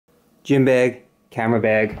gym bag, camera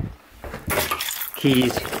bag,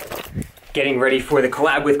 keys, getting ready for the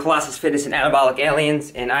collab with Colossus Fitness and Anabolic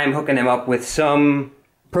Aliens, and I'm hooking them up with some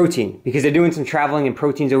protein because they're doing some traveling and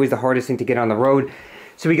protein's always the hardest thing to get on the road.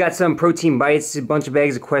 So we got some protein bites, a bunch of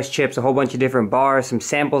bags of Quest chips, a whole bunch of different bars, some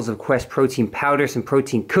samples of Quest protein powder, some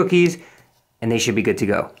protein cookies, and they should be good to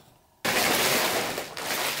go.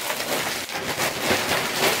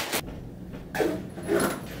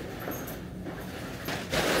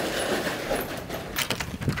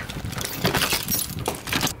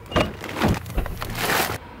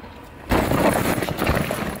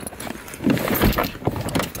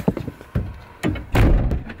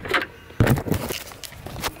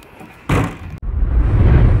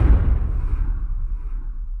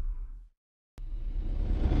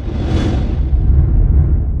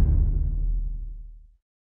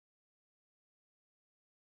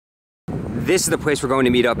 This is the place we're going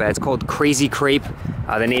to meet up at. It's called Crazy Crepe.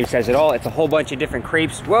 The name says it all. It's a whole bunch of different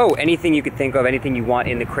crepes. Whoa, anything you could think of, anything you want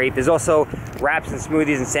in the crepe. There's also wraps and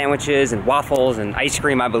smoothies and sandwiches and waffles and ice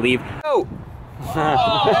cream, I believe. Oh!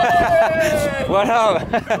 Oh what up?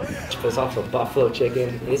 It's off a buffalo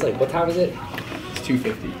chicken. He's like, what time is it? It's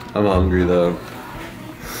 2:50. I'm hungry though.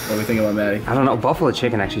 What do we think about Matty? I don't know, buffalo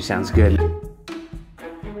chicken actually sounds good.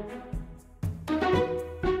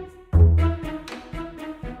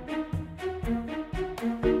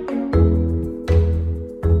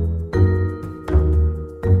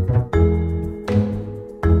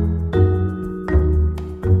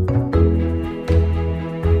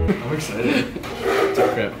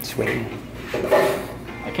 Sweet.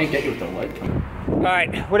 I can't get you with the light coming. All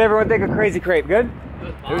right, what everyone think of Crazy Crepe? Good?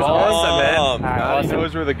 It was awesome, man. All right, awesome.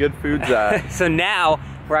 Knows where the good food's at. So now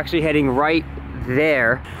we're actually heading right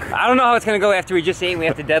there. I don't know how it's gonna go after we just ate and we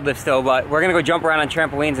have to deadlift still, but we're gonna go jump around on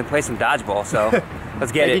trampolines and play some dodgeball. So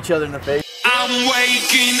let's get it. Each other in the face. I'm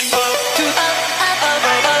waking up to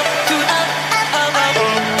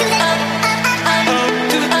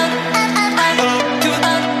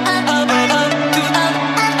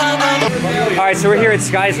All right, so we're here at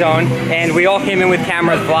Sky Zone, and we all came in with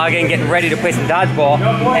cameras, vlogging, getting ready to play some dodgeball.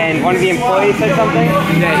 And one of the employees said something.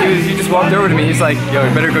 Yeah, he just walked over to me. He's like, "Yo,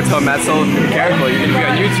 you better go tell Matt Sullivan to be careful. You're gonna be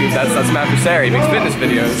on YouTube. That's Matt Fusaro. He makes fitness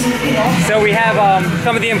videos." So we have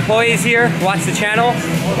some of the employees here watch the channel,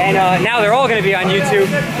 and now they're all going to be on YouTube,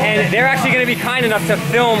 and they're actually going to be kind enough to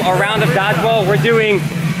film a round of dodgeball. We're doing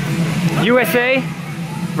USA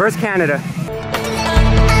versus Canada.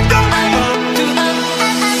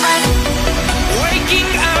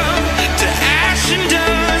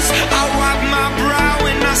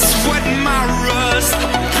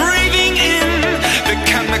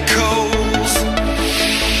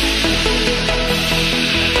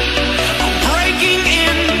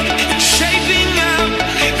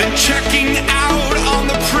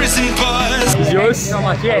 Yours? So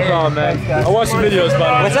much. Yeah, no, man. I watched the videos,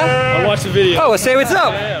 buddy. What's up? I watched the videos. Oh, well, say what's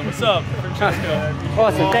up. Yeah, what's up?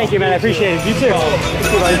 Awesome. Thank you, man. I appreciate it. You too.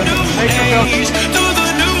 Thank you, buddy. Thanks for filming.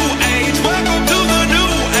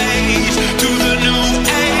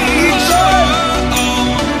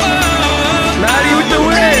 Matty with the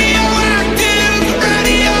win!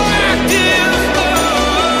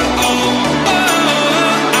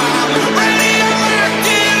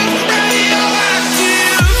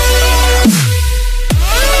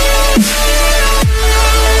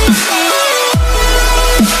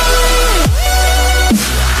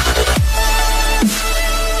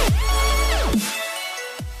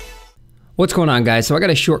 What's going on, guys? So I got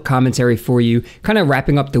a short commentary for you, kind of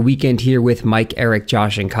wrapping up the weekend here with Mike, Eric,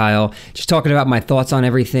 Josh, and Kyle, just talking about my thoughts on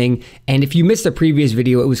everything. And if you missed the previous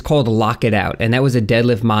video, it was called Lock It Out, and that was a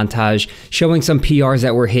deadlift montage showing some PRs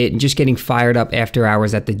that were hit and just getting fired up after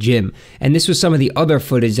hours at the gym. And this was some of the other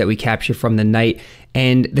footage that we captured from the night.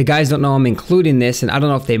 And the guys don't know I'm including this, and I don't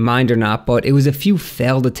know if they mind or not, but it was a few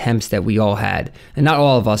failed attempts that we all had. And not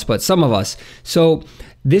all of us, but some of us. So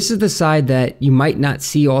this is the side that you might not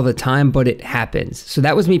see all the time, but it happens. So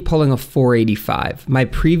that was me pulling a 485. My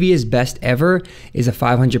previous best ever is a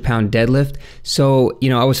 500-pound deadlift. So,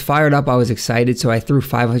 you know, I was fired up, I was excited, so I threw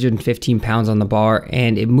 515 pounds on the bar,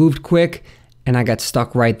 and it moved quick, and I got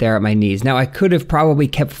stuck right there at my knees. Now, I could have probably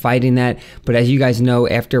kept fighting that, but as you guys know,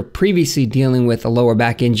 after previously dealing with a lower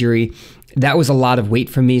back injury, that was a lot of weight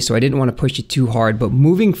for me, so I didn't want to push it too hard. But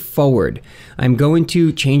moving forward, I'm going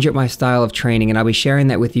to change up my style of training, and I'll be sharing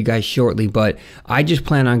that with you guys shortly, but I just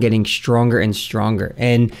plan on getting stronger and stronger.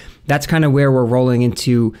 And that's kind of where we're rolling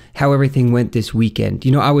into how everything went this weekend.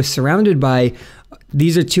 You know, I was surrounded by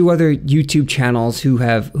These are two other YouTube channels who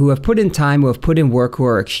have put in time, who have put in work, who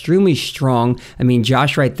are extremely strong. I mean,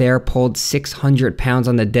 Josh right there pulled 600 pounds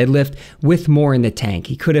on the deadlift with more in the tank.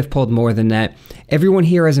 He could have pulled more than that. Everyone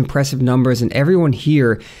here has impressive numbers, and everyone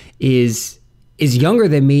here is younger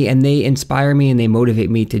than me, and they inspire me and they motivate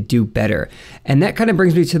me to do better. And that kind of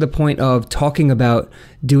brings me to the point of talking about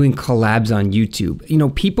doing collabs on YouTube. You know,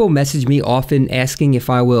 people message me often asking if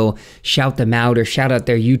I will shout them out or shout out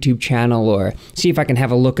their YouTube channel or see if I can have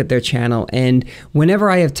a look at their channel. And whenever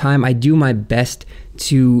I have time, I do my best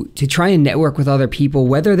to try and network with other people,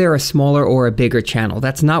 whether they're a smaller or a bigger channel.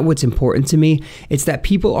 That's not what's important to me. It's that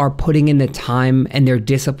people are putting in the time and they're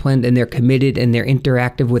disciplined and they're committed and they're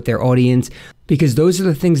interactive with their audience, because those are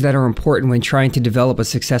the things that are important when trying to develop a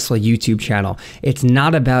successful YouTube channel. It's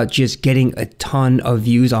not about just getting a ton of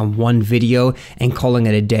views on one video and calling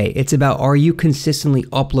it a day. It's about, are you consistently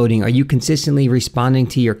uploading? Are you consistently responding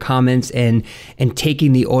to your comments and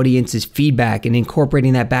taking the audience's feedback and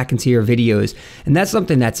incorporating that back into your videos? And that's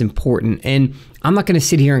something that's important. And I'm not going to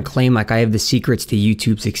sit here and claim like I have the secrets to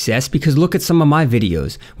YouTube success, because look at some of my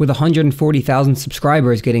videos. With 140,000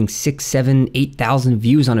 subscribers, getting 6, 7, 8,000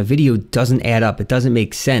 views on a video doesn't add up. It doesn't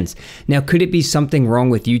make sense. Now, could it be something wrong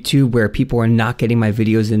with YouTube where people are not getting my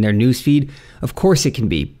videos in their newsfeed? Of course it can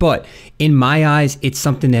be, but in my eyes, it's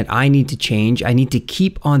something that I need to change. I need to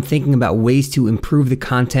keep on thinking about ways to improve the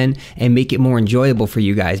content and make it more enjoyable for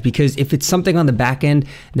you guys, because if it's something on the back end,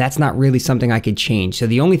 that's not really something I could change. So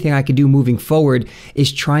the only thing I could do moving forward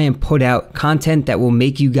is try and put out content that will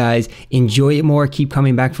make you guys enjoy it more, keep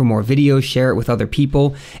coming back for more videos, share it with other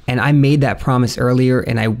people. And I made that promise earlier,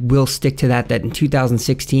 and I will stick to that in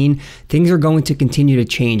 2016, things are going to continue to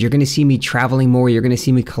change. You're going to see me traveling more. You're going to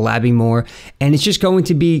see me collabing more. And it's just going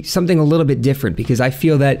to be something a little bit different, because I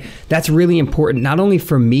feel that that's really important, not only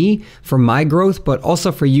for me, for my growth, but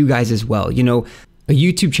also for you guys as well. You know, a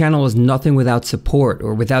YouTube channel is nothing without support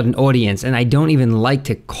or without an audience, and I don't even like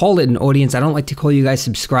to call it an audience. I don't like to call you guys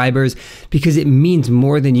subscribers, because it means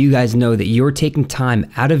more than you guys know that you're taking time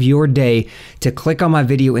out of your day to click on my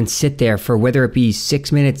video and sit there for whether it be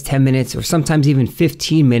 6 minutes, 10 minutes, or sometimes even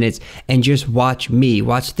 15 minutes and just watch me,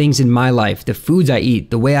 watch things in my life, the foods I eat,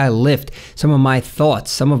 the way I lift, some of my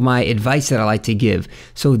thoughts, some of my advice that I like to give.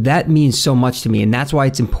 So that means so much to me, and that's why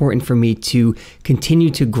it's important for me to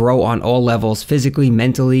continue to grow on all levels, physically,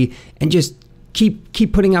 mentally, and just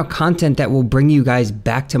keep putting out content that will bring you guys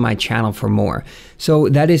back to my channel for more. So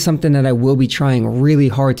that is something that I will be trying really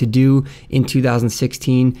hard to do in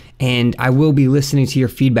 2016, and I will be listening to your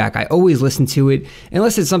feedback. I always listen to it,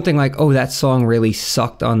 unless it's something like, oh, that song really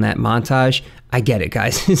sucked on that montage. I get it,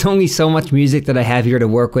 guys. There's only so much music that I have here to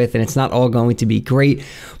work with, and it's not all going to be great.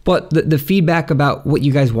 But the feedback about what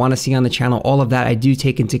you guys want to see on the channel, all of that I do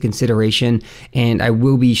take into consideration, and I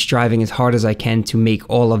will be striving as hard as I can to make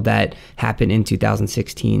all of that happen in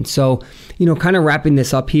 2016. So, you know, kind of wrapping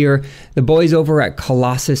this up here, the boys over at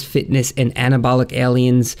Colossus Fitness and Anabolic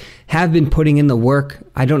Aliens have been putting in the work.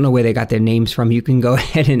 I don't know where they got their names from. You can go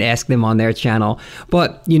ahead and ask them on their channel.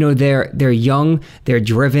 But, you know, they're young, they're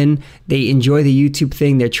driven, they enjoy the YouTube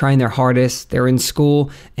thing, they're trying their hardest, they're in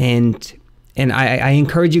school, and I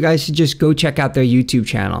encourage you guys to just go check out their YouTube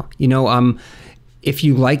channel. You know, if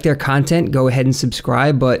you like their content, go ahead and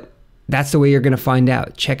subscribe, but that's the way you're going to find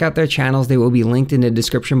out. Check out their channels. They will be linked in the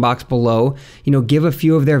description box below. You know, give a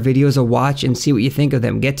few of their videos a watch and see what you think of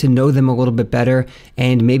them. Get to know them a little bit better,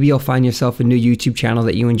 and maybe you'll find yourself a new YouTube channel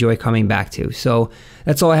that you enjoy coming back to. So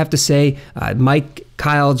that's all I have to say. Mike,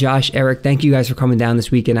 Kyle, Josh, Eric, thank you guys for coming down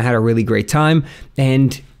this weekend. I had a really great time,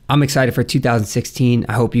 and I'm excited for 2016.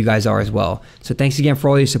 I hope you guys are as well. So thanks again for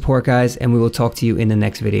all your support, guys, and we will talk to you in the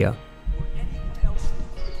next video.